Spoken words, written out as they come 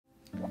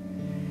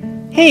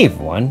Hey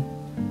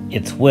everyone,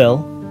 it's Will,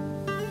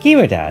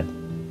 Gamer Dad,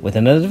 with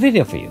another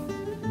video for you.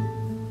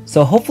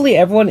 So hopefully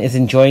everyone is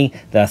enjoying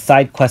the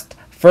side quest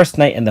First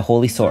Night and the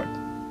Holy Sword.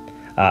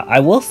 I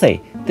will say,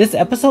 this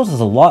episode is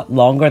a lot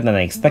longer than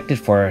I expected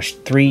for a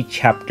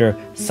 3-chapter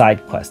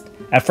side quest.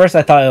 At first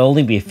I thought it would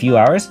only be a few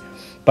hours,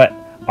 but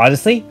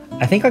honestly,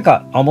 I think I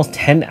got almost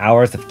 10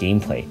 hours of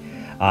gameplay.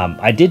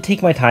 I did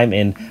take my time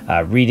in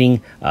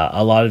reading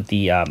a lot of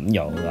the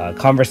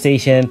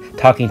conversation,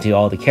 talking to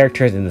all the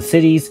characters in the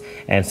cities,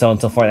 and so on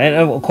and so forth, and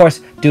of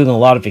course doing a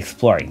lot of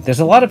exploring.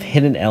 There's a lot of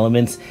hidden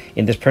elements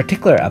in this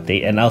particular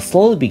update, and I'll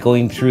slowly be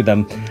going through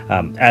them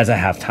as I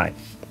have time.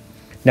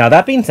 Now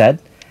that being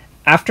said,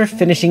 after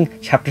finishing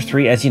chapter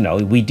 3, as you know,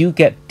 we do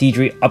get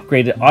Deirdre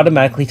upgraded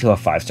automatically to a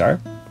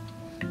 5-star,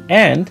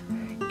 and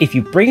if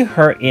you bring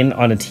her in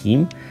on a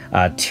team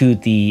to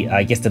the,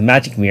 the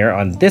magic mirror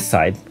on this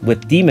side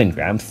with Demon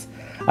Gramps,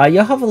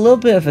 you'll have a little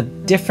bit of a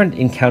different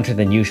encounter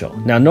than usual.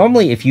 Now,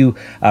 normally if you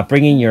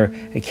bring in your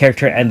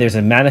character and there's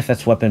a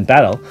manifest weapon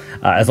battle,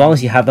 as long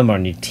as you have them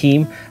on your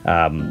team,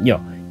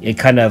 it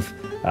kind of,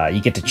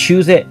 you get to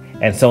choose it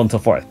and so on and so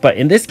forth. But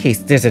in this case,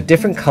 there's a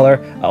different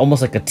color,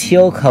 almost like a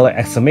teal color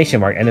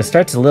exclamation mark, and it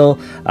starts a little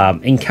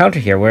encounter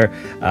here where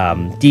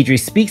Deirdre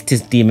speaks to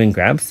Demon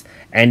Gramps,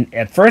 and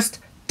at first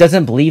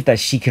doesn't believe that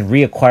she can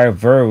reacquire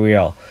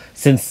Verweil,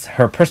 since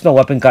her personal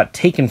weapon got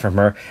taken from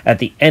her at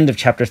the end of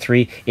chapter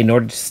 3 in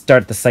order to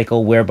start the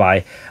cycle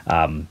whereby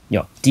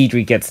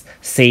Deirdre gets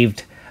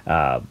saved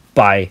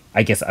by,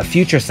 I guess, a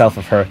future self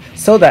of her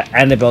so that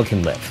Annabelle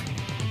can live.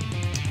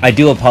 I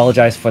do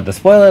apologize for the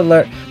spoiler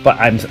alert, but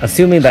I'm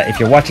assuming that if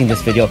you're watching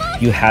this video,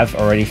 you have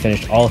already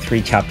finished all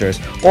 3 chapters,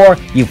 or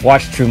you've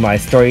watched through my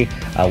story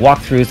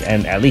walkthroughs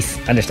and at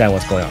least understand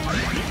what's going on.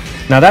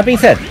 Now that being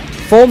said,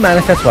 full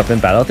manifest weapon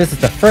battle. This is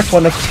the first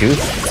one of 2.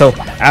 So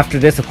after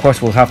this, of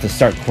course, we'll have to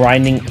start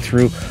grinding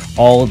through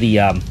all the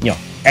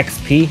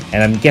XP,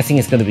 and I'm guessing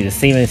it's going to be the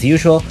same as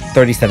usual,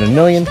 37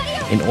 million,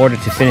 in order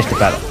to finish the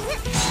battle.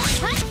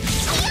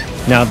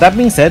 Now that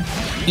being said,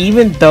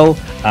 even though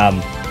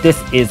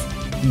this is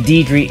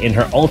Deirdre in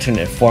her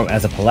alternate form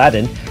as a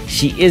paladin,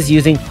 she is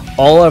using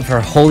all of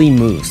her holy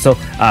moves. So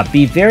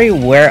be very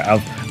aware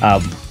of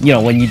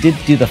when you did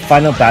do the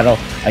final battle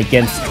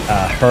against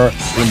her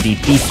in the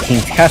Beast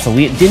King's castle,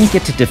 we didn't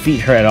get to defeat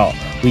her at all.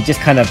 We just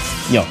kind of,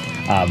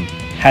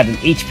 had an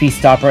HP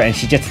stopper, and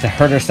she just had to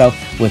hurt herself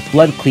with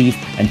Blood Cleave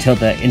until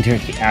the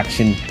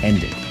interaction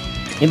ended.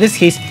 In this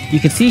case, you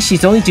can see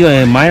she's only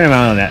doing a minor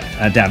amount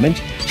of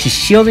damage. She's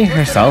shielding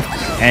herself,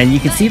 and you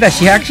can see that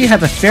she actually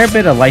has a fair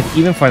bit of life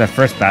even for the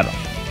first battle.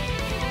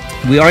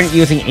 We aren't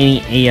using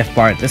any AF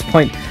bar at this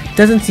point.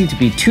 Doesn't seem to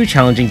be too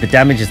challenging. The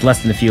damage is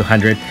less than a few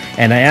hundred,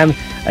 and I am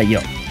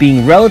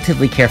being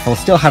relatively careful,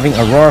 still having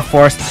Aurora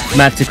Force,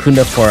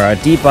 Matsukunda for a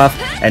debuff,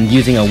 and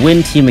using a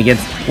wind team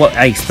against what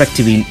I expect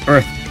to be an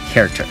earth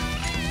character.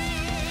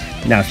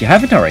 Now if you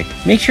haven't already,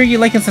 make sure you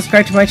like and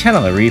subscribe to my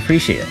channel. I really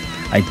appreciate it.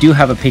 I do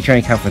have a Patreon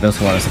account for those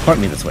who want to support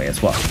me this way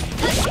as well.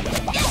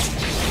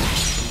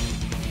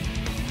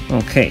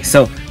 Okay,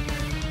 so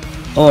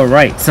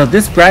alright, so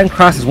this Grand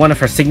Cross is one of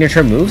her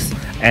signature moves.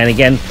 And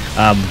again,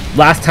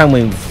 last time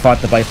when we fought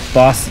the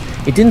boss,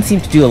 it didn't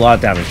seem to do a lot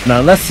of damage.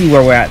 Now let's see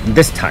where we're at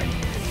this time.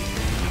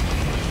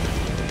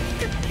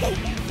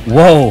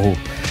 Whoa!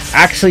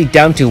 Actually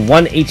down to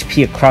 1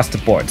 HP across the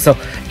board. So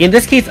in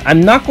this case,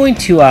 I'm not going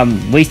to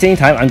waste any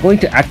time. I'm going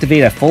to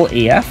activate a full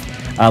AF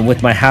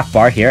with my half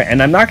bar here.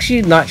 And I'm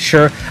actually not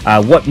sure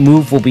what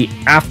move will be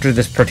after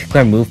this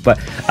particular move, but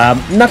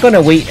I'm not going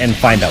to wait and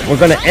find out. We're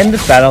going to end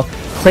this battle,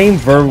 claim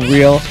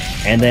Verweil,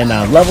 and then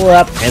level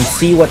up and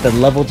see what the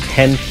level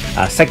 10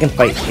 second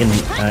fight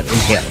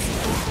entails.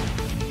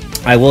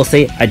 I will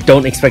say I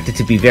don't expect it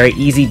to be very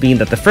easy, being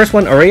that the first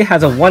one already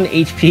has a 1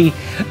 HP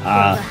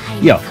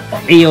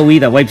AoE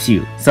that wipes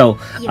you. So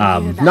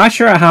not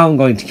sure how I'm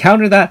going to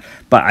counter that,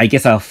 but I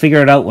guess I'll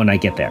figure it out when I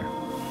get there.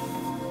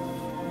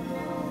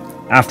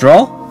 After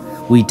all,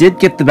 we did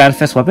get the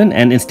manifest weapon,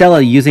 and instead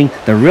of using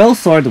the real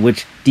sword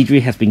which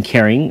Deirdre has been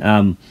carrying,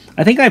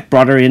 I think I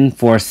brought her in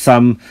for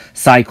some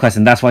side quest,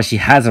 and that's why she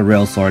has a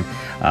real sword.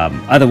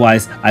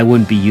 Otherwise, I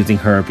wouldn't be using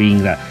her,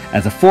 being that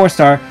as a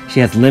 4-star, she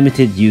has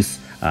limited use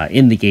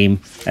in the game,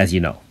 as you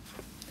know.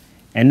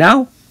 And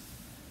now,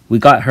 we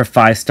got her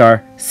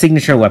 5-star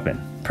signature weapon,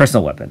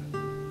 personal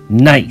weapon.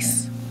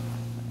 Nice!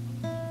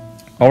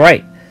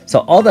 Alright, so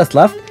all that's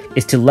left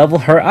is to level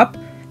her up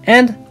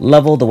and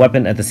level the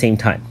weapon at the same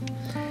time.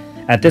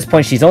 At this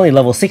point, she's only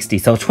level 60,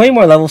 so 20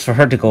 more levels for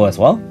her to go as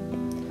well.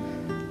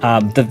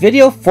 The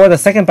video for the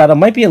second battle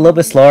might be a little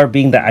bit slower,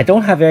 being that I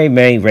don't have very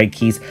many red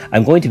keys.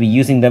 I'm going to be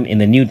using them in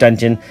the new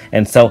dungeon,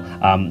 and so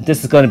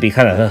this is going to be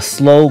kind of a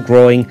slow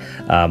growing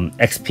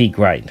XP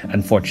grind,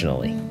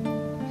 unfortunately.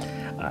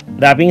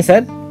 That being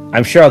said,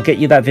 I'm sure I'll get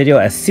you that video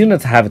as soon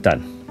as I have it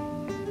done.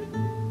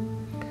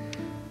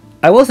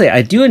 I will say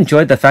I do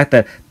enjoy the fact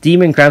that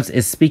Demon Gramps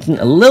is speaking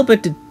a little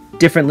bit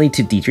differently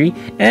to Deirdre,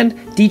 and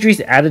Deirdre's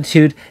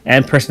attitude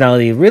and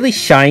personality really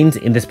shines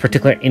in this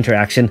particular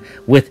interaction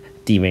with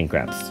Demon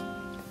Gramps.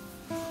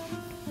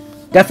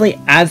 definitely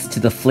adds to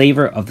the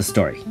flavor of the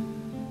story.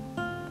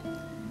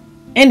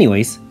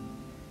 Anyways,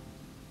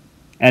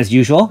 as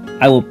usual,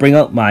 I will bring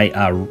out my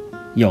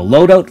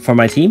loadout for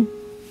my team.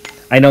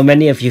 I know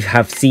many of you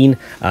have seen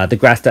the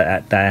grass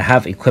that I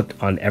have equipped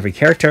on every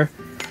character.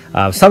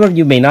 Some of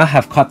you may not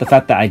have caught the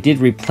fact that I did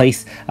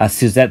replace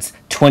Suzette's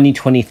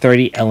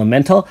 20-20-30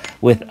 elemental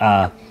with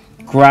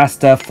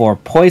Grasta for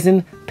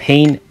poison,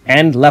 pain,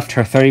 and left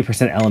her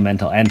 30%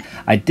 elemental. And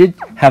I did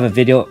have a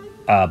video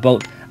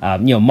about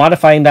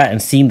modifying that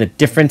and seeing the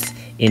difference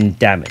in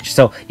damage.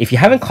 So if you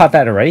haven't caught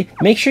that already,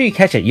 make sure you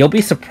catch it. You'll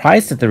be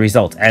surprised at the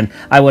results, and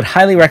I would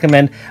highly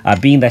recommend,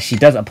 being that she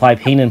does apply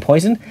pain and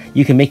poison,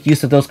 you can make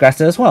use of those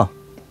Grasta as well.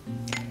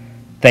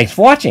 Thanks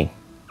for watching.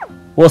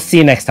 We'll see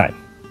you next time.